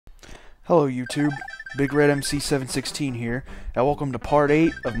Hello YouTube, Big Red MC716 here, and welcome to part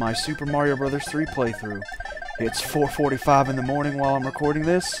 8 of my Super Mario Bros. 3 playthrough. It's 4:45 in the morning while I'm recording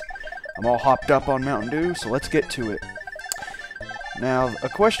this. I'm all hopped up on Mountain Dew, so let's get to it. Now, a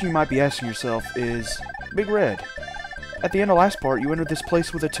question you might be asking yourself is, Big Red, at the end of last part you entered this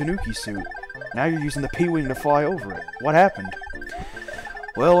place with a Tanuki suit. Now you're using the P-Wing to fly over it. What happened?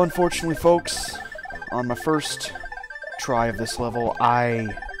 Well, unfortunately folks, on my first try of this level,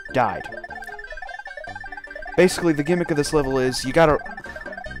 I died. Basically, the gimmick of this level is you gotta...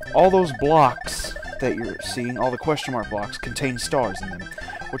 all those blocks that you're seeing, all the question mark blocks, contain stars in them.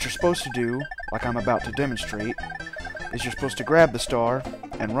 What you're supposed to do, like I'm about to demonstrate, is you're supposed to grab the star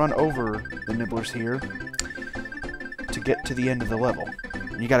and run over the nibblers here to get to the end of the level.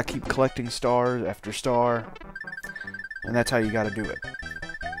 And you gotta keep collecting star after star, and that's how you gotta do it.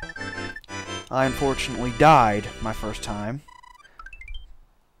 I unfortunately died my first time.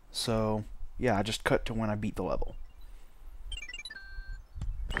 So, yeah, I just cut to when I beat the level.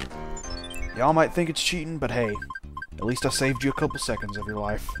 Y'all might think it's cheating, but hey, at least I saved you a couple seconds of your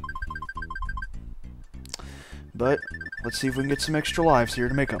life. But, let's see if we can get some extra lives here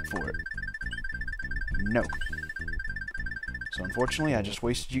to make up for it. No. So unfortunately, I just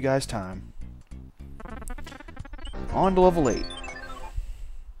wasted you guys' time. On to level 8.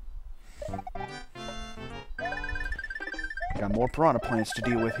 Got more piranha plants to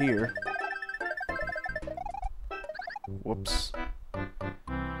deal with here. Whoops.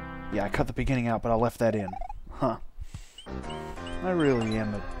 Yeah, I cut the beginning out, but I left that in. Huh. I really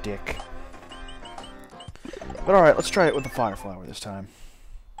am a dick. But alright, let's try it with the fire flower this time.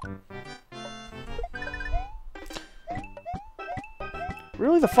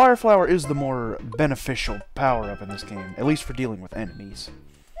 Really, the fire flower is the more beneficial power-up in this game, at least for dealing with enemies.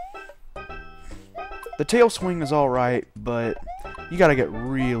 The tail swing is alright, but you gotta get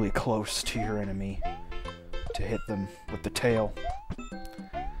really close to your enemy to hit them with the tail.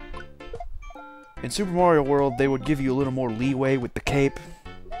 In Super Mario World, they would give you a little more leeway with the cape,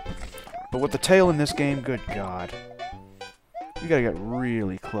 but with the tail in this game, good God. You gotta get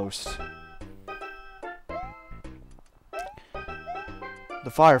really close.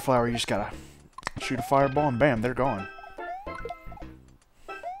 The fire flower, you just gotta shoot a fireball and bam, they're gone.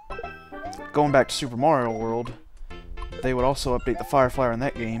 Going back to Super Mario World, they would also update the fire flower in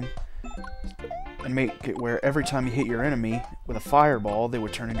that game and make it where every time you hit your enemy with a fireball, they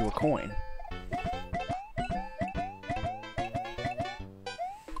would turn into a coin.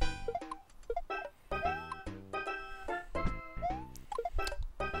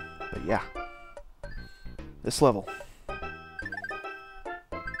 But yeah, this level.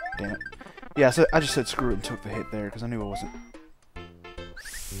 Damn it. Yeah, so I just said screw it and took the hit there because I knew it wasn't.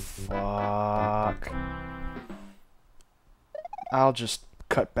 Fuck. I'll just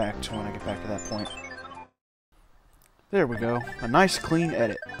cut back to when I get back to that point. There we go. A nice clean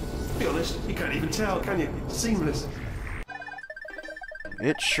edit. To be honest, you can't even tell, can you? It's seamless.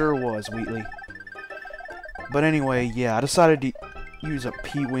 It sure was, Wheatley. But anyway, yeah, I decided to use a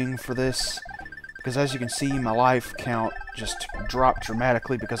P-Wing for this. Because as you can see, my life count just dropped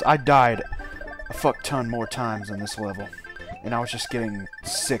dramatically because I died a fuck ton more times in this level. And I was just getting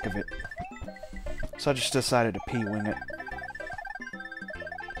sick of it. So I just decided to P-Wing it.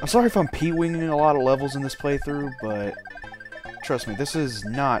 I'm sorry if I'm P-Winging a lot of levels in this playthrough, but trust me, this is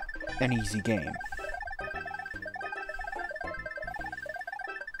not an easy game.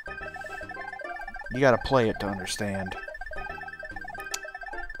 You gotta play it to understand.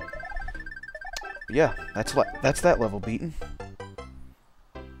 But yeah, that's that level beaten.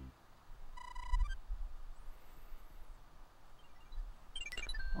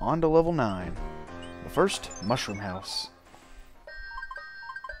 On to level 9. But first, Mushroom House.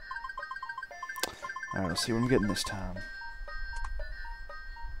 Alright, let's see what I'm getting this time.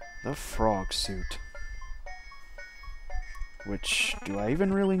 The frog suit. Which, do I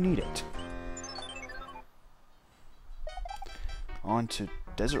even really need it? On to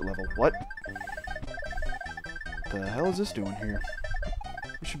desert level. What? The hell is this doing here?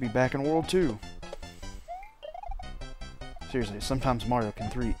 We should be back in World 2. Seriously, sometimes Mario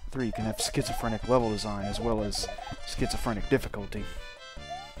 3 can have schizophrenic level design as well as schizophrenic difficulty.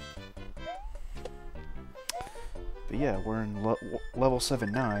 But yeah, we're in level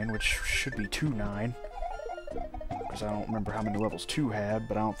 7-9, which should be 2-9. Because I don't remember how many levels 2 had,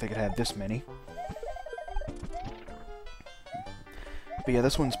 but I don't think it had this many. But yeah,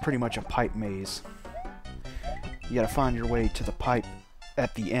 this one's pretty much a pipe maze. You gotta find your way to the pipe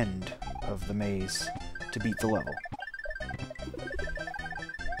at the end of the maze to beat the level.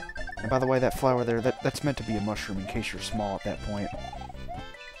 And by the way, that flower there, that's meant to be a mushroom in case you're small at that point.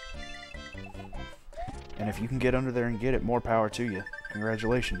 And if you can get under there and get it, more power to you.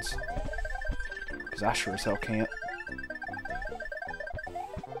 Congratulations. Because I sure as hell can't.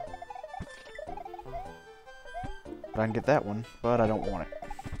 But I can get that one, but I don't want it.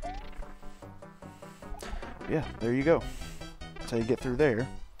 Yeah, there you go. That's how you get through there.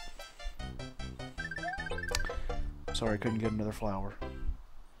 Sorry, I couldn't get another flower.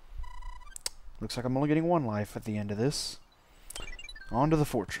 Looks like I'm only getting one life at the end of this. On to the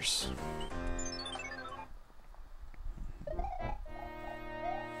fortress.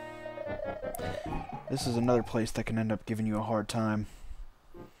 This is another place that can end up giving you a hard time.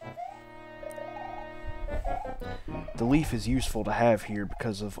 The leaf is useful to have here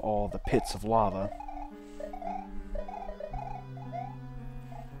because of all the pits of lava.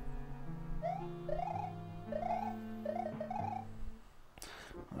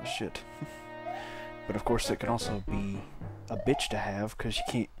 Oh shit. But of course it can also be a bitch to have because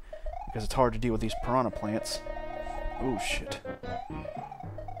it's hard to deal with these piranha plants. Oh shit.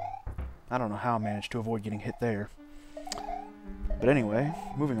 I don't know how I managed to avoid getting hit there. But anyway,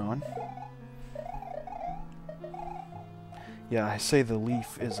 moving on. Yeah, I say the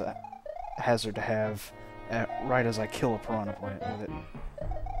leaf is a hazard to have right as I kill a piranha plant with it.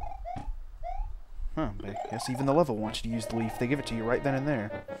 Huh, I guess even the level wants you to use the leaf. They give it to you right then and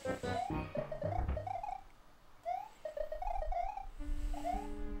there.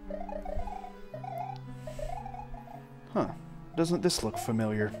 Huh, doesn't this look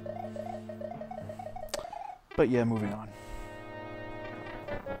familiar? But yeah, moving on.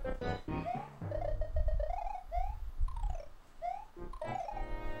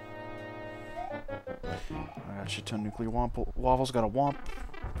 I got a shit ton of nuclear waffles. Got a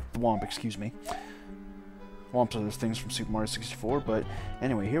womp, excuse me. Womps are those things from Super Mario 64, but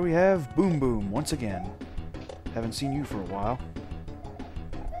anyway, here we have Boom Boom once again. Haven't seen you for a while.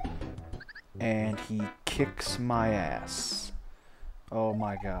 And he kicks my ass. Oh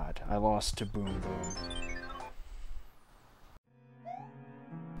my god, I lost to Boom Boom.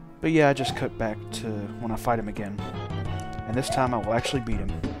 But yeah, I just cut back to when I fight him again. And this time I will actually beat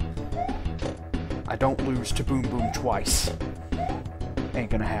him. I don't lose to Boom Boom twice.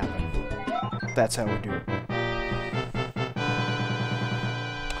 Ain't gonna happen. That's how we do it.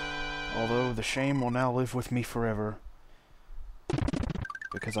 Although the shame will now live with me forever.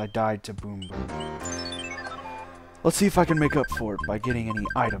 Because I died to Boom Boom. Let's see if I can make up for it by getting any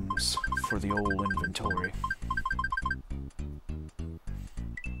items for the old inventory.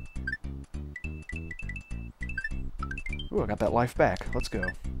 Ooh, I got that life back. Let's go.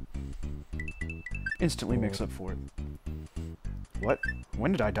 Instantly makes up for it. What?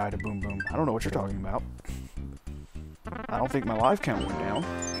 When did I die to Boom Boom? I don't know what you're talking about. I don't think my life count went down.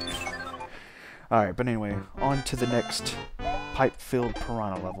 Alright, but anyway, on to the next pipe-filled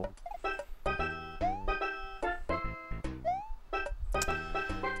piranha level.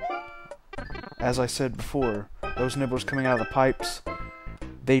 As I said before, those nibblers coming out of the pipes,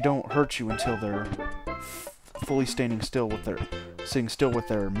 they don't hurt you until they're fully sitting still with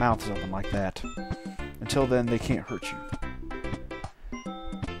their mouths open like that. Until then, they can't hurt you.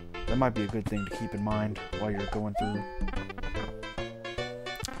 That might be a good thing to keep in mind while you're going through.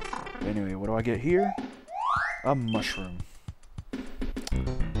 Anyway, what do I get here? A mushroom.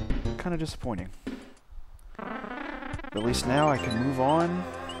 Kind of disappointing. But at least now I can move on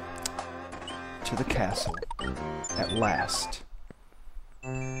to the castle. At last.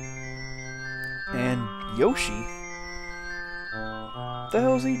 And Yoshi? What the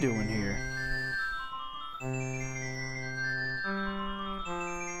hell's he doing here?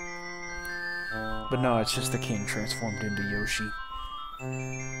 But no, it's just the king transformed into Yoshi.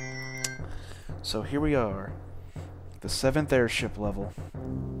 So here we are. The 7th airship level.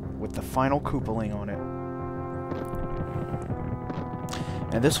 With the final Koopaling on it.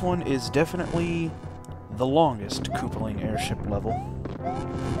 And this one is definitely the longest Koopaling airship level.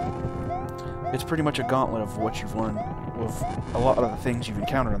 It's pretty much a gauntlet of what you've learned of a lot of the things you've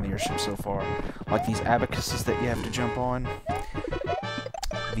encountered on the airship so far. Like these abacuses that you have to jump on.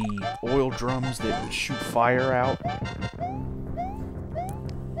 The oil drums that shoot fire out.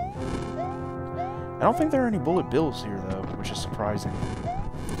 I don't think there are any bullet bills here, though, which is surprising.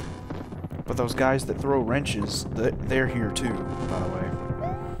 But those guys that throw wrenches, they're here too, by the way.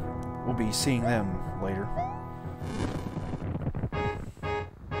 We'll be seeing them later.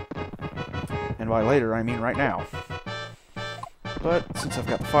 And by later, I mean right now. But since I've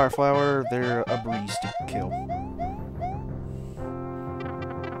got the fire flower, they're a breeze to kill.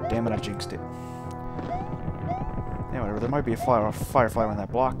 Damn it, I jinxed it. Yeah, whatever, there might be a fire flower in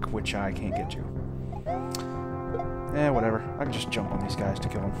that block, which I can't get to. Eh, whatever. I can just jump on these guys to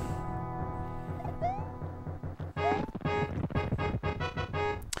kill them.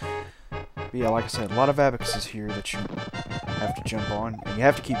 But yeah, like I said, a lot of abacuses here that you have to jump on. And you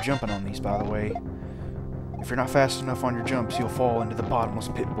have to keep jumping on these, by the way. If you're not fast enough on your jumps, you'll fall into the bottomless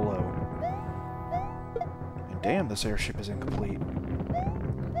pit below. And damn, this airship is incomplete.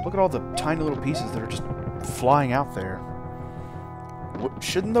 Look at all the tiny little pieces that are just flying out there.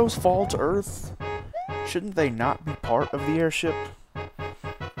 Shouldn't those fall to Earth? Shouldn't they not be part of the airship? I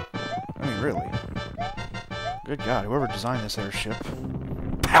mean, really. Good God, whoever designed this airship,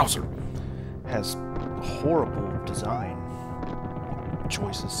 Bowser, has horrible design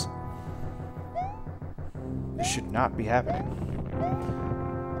choices. This should not be happening.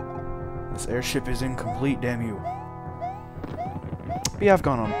 This airship is incomplete, damn you. But yeah, I've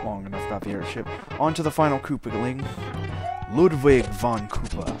gone on long enough about the airship. On to the final Koopaling, Ludwig von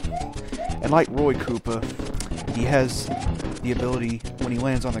Koopa. And like Roy Koopa, he has the ability, when he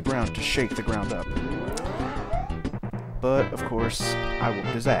lands on the ground, to shake the ground up. But, of course, I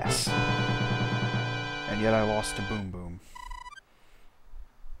whooped his ass. And yet I lost to Boom Boom.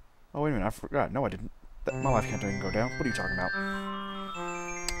 Oh, wait a minute, I forgot. No, I didn't. My life count didn't go down. What are you talking about?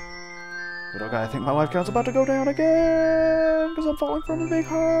 But okay, I think my life count's about to go down again! Because I'm falling from a big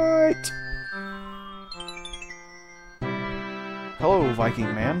height! Hello,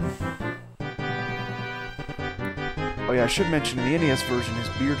 Viking man. Oh yeah, I should mention, in the NES version, his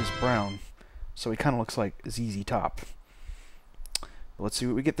beard is brown. So he kind of looks like ZZ Top. But let's see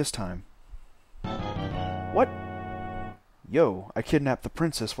what we get this time. What? Yo, I kidnapped the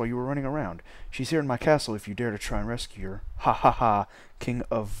princess while you were running around. She's here in my castle if you dare to try and rescue her. Ha ha ha, King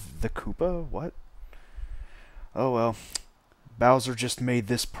of the Koopa? What? Oh well, Bowser just made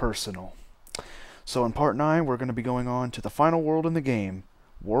this personal. So in part 9, we're going to be going on to the final world in the game,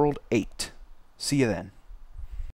 World 8. See you then.